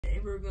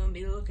we're gonna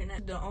be looking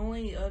at the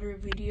only other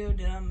video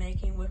that I'm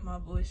making with my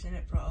voice in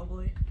it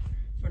probably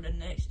for the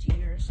next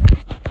year or so.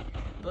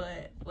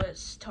 But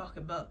let's talk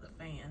about the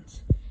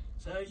fans.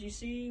 So as you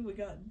see, we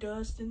got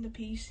dust in the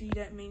PC.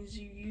 That means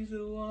you use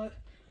it a lot.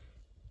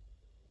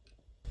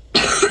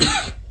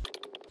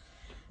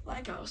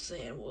 Like I was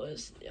saying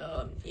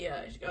yeah,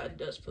 it's got a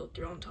dust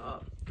filter on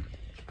top.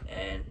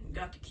 And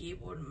got the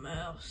keyboard and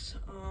mouse.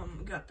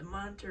 Got the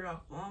monitor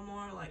off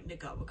Walmart like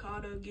Nick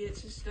Avocado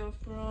gets his stuff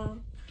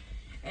from.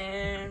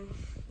 And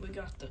we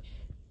got the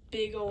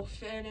big old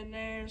fan in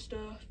there and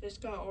stuff. It's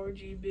got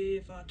RGB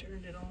if I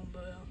turned it on,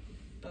 but I'm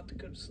about to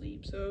go to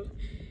sleep, so.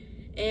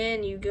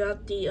 And you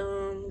got the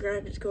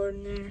graphics card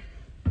in there.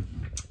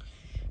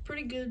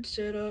 Pretty good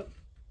setup.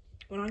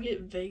 When I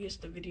get Vegas,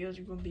 the videos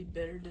are gonna be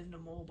better than the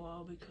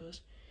mobile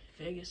because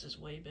Vegas is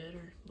way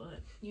better.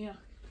 But yeah.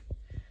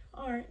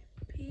 Alright,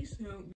 peace out.